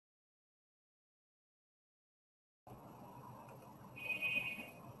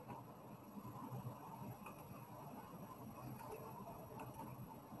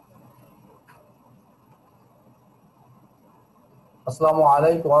Assalamu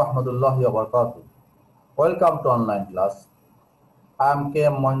alaikum wa rahmatullahi wa barakatuh. Welcome to online class. I am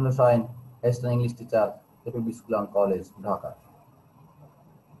Moenul hossain, Assistant English Teacher, APB School and College, Dhaka.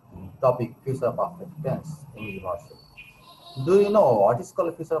 Topic: Future Perfect Tense, English version. Do you know what is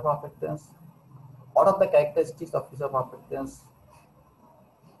called future perfect tense? What are the characteristics of future perfect tense?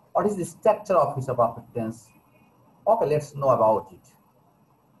 What is the structure of future perfect tense? Okay, let's know about it.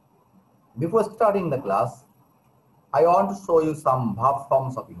 Before starting the class, I want to show you some verb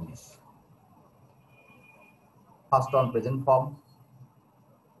forms of English. First one, present form,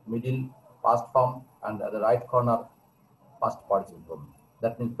 middle, past form, and at the right corner, past participle form.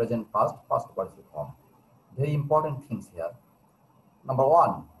 That means present, past participle form. Very important things here. Number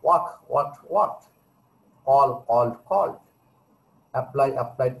one, walk, walked. Call, called. Apply,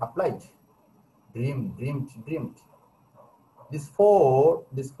 applied. Dream, dreamed. These four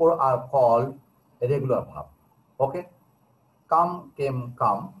are called irregular verb. Okay. Come, came,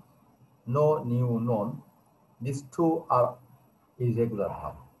 come. Know, knew, known. These two are irregular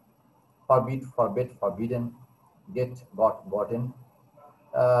verb. Forbid, forbade, forbidden. Get, got, gotten.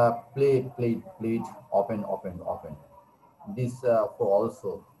 Play, played. Open, opened. These four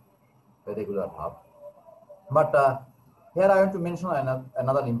also irregular verb. But here I want to mention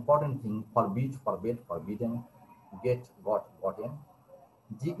another important thing: forbid, forbade, forbidden, get, got, gotten,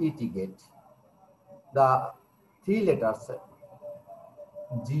 get. The three letters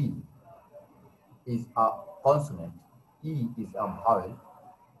G is a consonant, E is a vowel,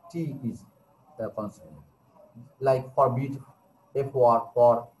 T is a consonant. Like forbid,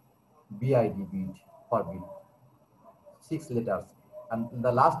 for, bid, forbid. 6 letters, and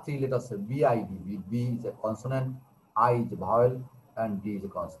the last 3 letters bid. B is a consonant, I is a vowel, and D is a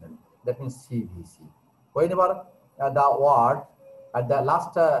consonant. That means CVC. Whenever the word at the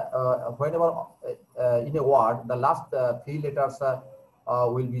last, whenever in a word the last 3 letters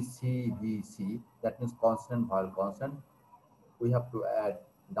will be CVC. That means consonant, vowel, consonant. We have to add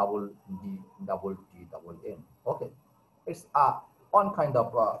double D, double T, double N. Okay, it's one kind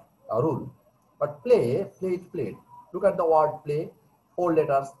of a rule. But played. Look at the word play. 4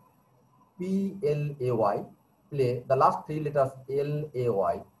 letters Play. Play. The last 3 letters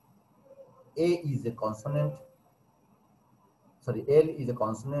Lay. A is a consonant. Sorry, L is a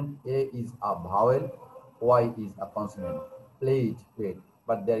consonant. A is a vowel. Y is a consonant. Played.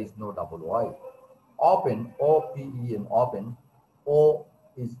 But there is no double Y. Open. OPEN. Open. O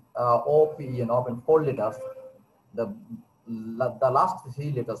is OPEN. Open. 4 letters. The last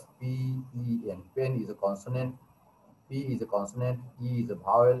 3 letters PEN. Pen is a consonant. P is a consonant, E is a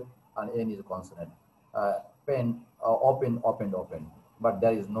vowel, and N is a consonant. Pen, opened. But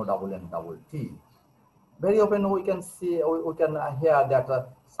there is no double N, double T. Very often we can see, we can hear that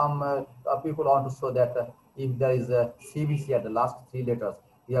some people want to show that if there is a CVC at the last 3 letters,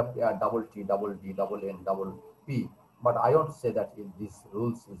 we have to add double T, double D, double N, double P. But I want to say that if this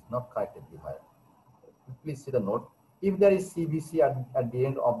rules is not correctly here. Please see the note. If there is CVC at the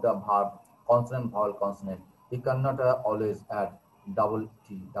end of the verb, consonant, vowel, consonant, you cannot always add double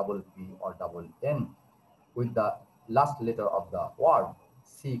T, double P, or double N with the last letter of the word.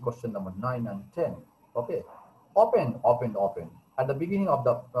 See question number 9 and 10. Okay. Opened. At the beginning of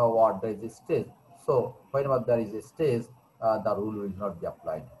the word, there is a stage. So whenever there is a stage, the rule will not be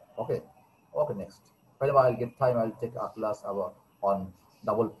applied. Okay. Okay, next. Whenever I'll get time, I'll take a class on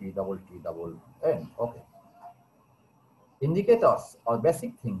double P, double T, double N. Okay. Indicators or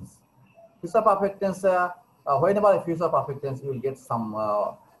basic things. Future perfect tense. Whenever a future perfect tense, you will get some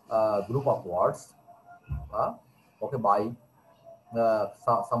group of words. Okay, by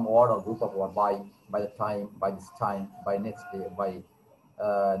some word or group of word, by the time, by this time, by next day, by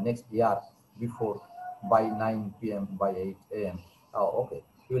next year, before, by 9 p.m., by 8 a.m. Okay,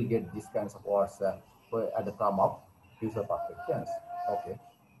 you will get these kinds of words at the time of future perfect tense. Okay,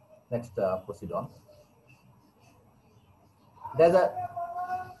 next, proceed on. There's a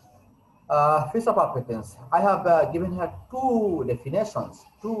future perfect tense. I have given here two definitions.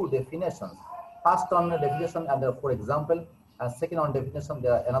 First on definition, and there are 4 examples. And second on definition,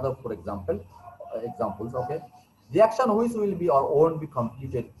 there are another 4 examples. Okay, the action which will be or won't be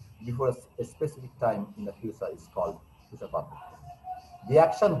completed before a specific time in the future is called future perfect tense. The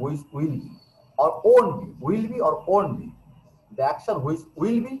action which will be or won't be, the action which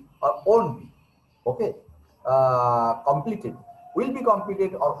will be or won't be, okay, completed, will be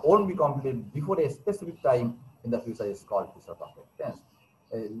completed or won't be completed before a specific time in the future is called future perfect tense.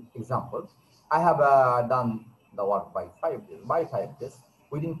 Example, I have done the work by 5 days.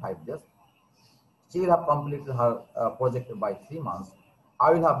 Within 5 days. She will have completed her project by 3 months.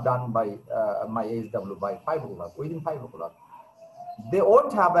 I will have done by my SW by 5 o'clock, within 5 o'clock. They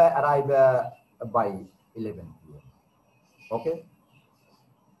won't have arrived by 11 p.m. Okay,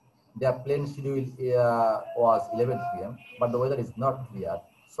 their plane schedule was 11 p.m. but the weather is not clear,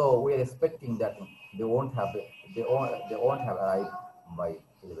 so we are expecting that they won't have arrived by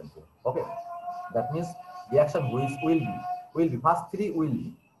 11 p.m. Okay, that means the action will be first three will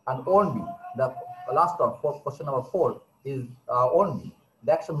be and won't be. The last one for question number 4 is won't be.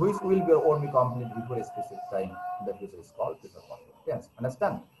 The action which will be or won't be complete before a specific time in the future is called future perfect. Yes,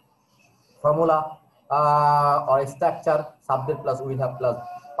 understand? Formula or a structure, subject plus will have plus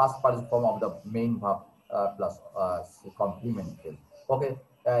past participle form of the main verb plus complement. Okay,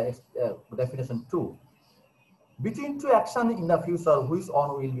 definition 2. Between two actions in the future, which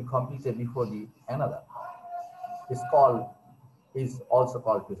one will be completed before the another is also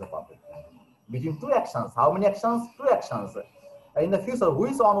called future perfect. Between two actions, how many actions? Two actions. In the future,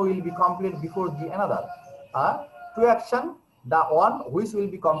 which one will be completed before the another? Two action, the one which will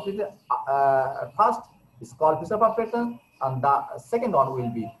be completed first is called future perfect, and the second one will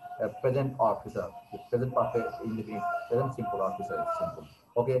be present or future. Present perfect in the present simple or future simple.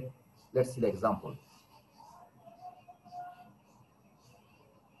 Okay, let's see the example.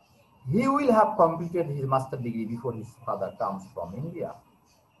 He will have completed his master degree before his father comes from India.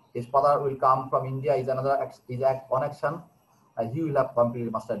 His father will come from India is one action. He will have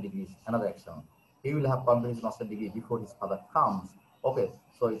completed master degree is another action. He will have completed his master degree before his father comes. Okay,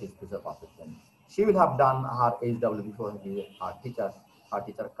 so it is future perfect tense. She will have done her HW before her teacher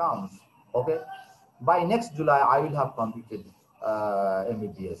comes. Okay, by next July I will have completed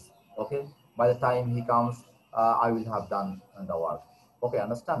MBBS. Okay, by the time he comes, I will have done the work. Okay,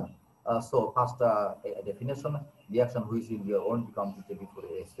 understand? So first definition, the action which will be or won't be completed before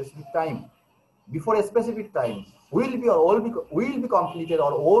a specific time. Before a specific time, will be or will be completed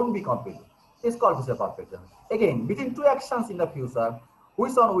or won't be completed. It's called future perfect tense. Again, between two actions in the future,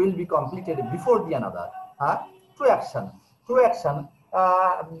 which one will be completed before the another? Two action. Two action.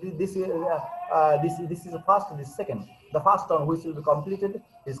 This is the first. This is second. The first one which will be completed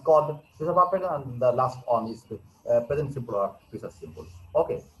is called future perfect, and the last one is present simple or future simple.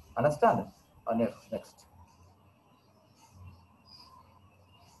 Okay, understand? Next.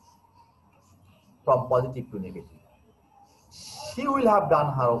 From positive to negative. She will have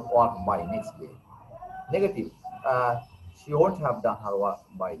done her work by next day. Negative. She won't have done her work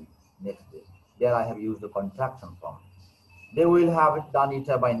by next day. There I have used the contraction form. They will have done it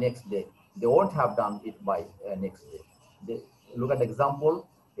by next day. They won't have done it by next day. Look at the example.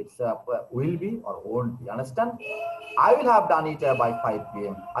 It's will be or won't be. Understand? I will have done it by 5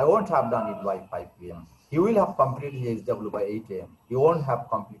 p.m. I won't have done it by 5 p.m. He will have completed his HW by 8 a.m. He won't have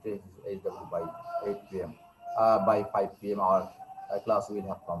completed his HW by 8 p.m. By 5 p.m. our class will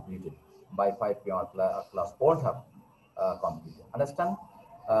have completed. By 5 p.m. our class won't have completed. Understand?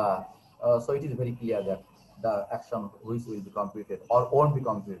 So it is very clear that the action which will be completed or won't be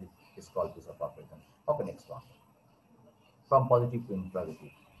completed is called future perfect tense. Okay, next one. From positive to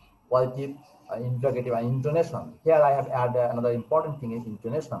interrogative. Positive, interrogative, and intonation. Here I have added another important thing is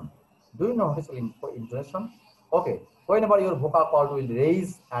intonation. Do you know what is intonation? Okay, whenever your vocal cord will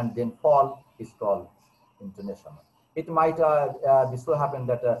raise and then fall is called intonation. It might be so happen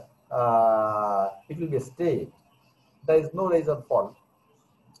that it will be a stay. There is no raise or fall.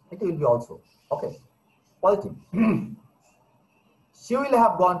 It will be also. Okay, positive. She will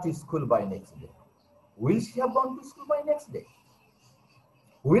have gone to school by next day. Will she have gone to school by next day?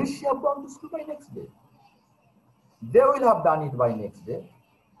 Will she have gone to school by next day? They will have done it by next day.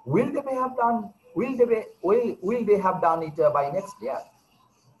 Will they have done? Will they have done it by next year?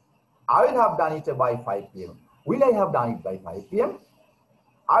 I will have done it by 5 p.m. Will I have done it by 5 p.m.?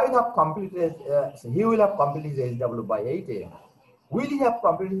 I will have completed. He will have completed his HW by 8 a.m. Will he have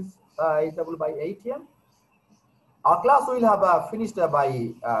completed his HW by 8 a.m.? Our class will have finished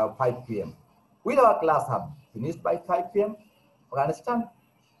by 5 p.m. Will our class have finished by 5 p.m.? Okay, understand?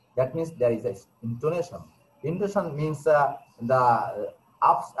 That means there is a intonation. Intonation means the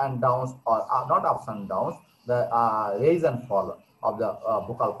ups and downs, or not ups and downs, the raise and fall of the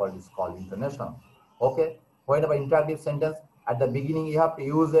vocal cord is called intonation. Okay, whenever interactive sentence, at the beginning you have to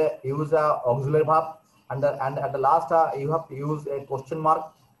use a auxiliary verb, and at the last you have to use a question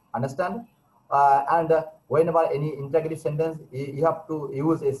mark. Understand? Whenever any interrogative sentence, you have to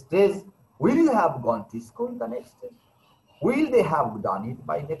use a phrase. Will you have gone to school the next day? Will they have done it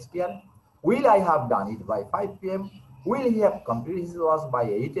by next year? Will I have done it by 5 p.m.? Will he have completed his work by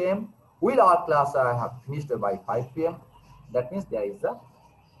 8 a.m.? Will our class have finished by 5 p.m.? That means there is a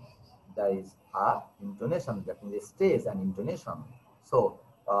intonation, that means a stage and intonation. So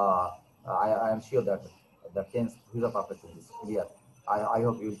I am sure that the tense future perfect is clear. I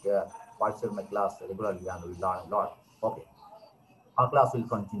hope you'll participate in my class regularly and will learn a lot. Okay, our class will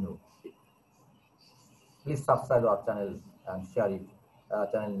continue. Please subscribe our channel and share it.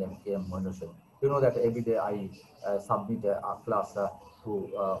 Channel name KM Moenul hossain. You know that every day I submit a class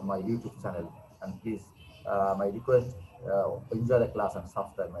to my YouTube channel, and please, my request, enjoy the class and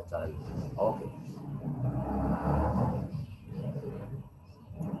subscribe my channel. Okay,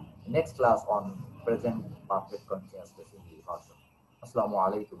 next class on present perfect continuous tense in the rehearsal. Assalamu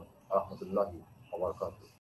alaikum wa rahmatullahi wa barakatuh.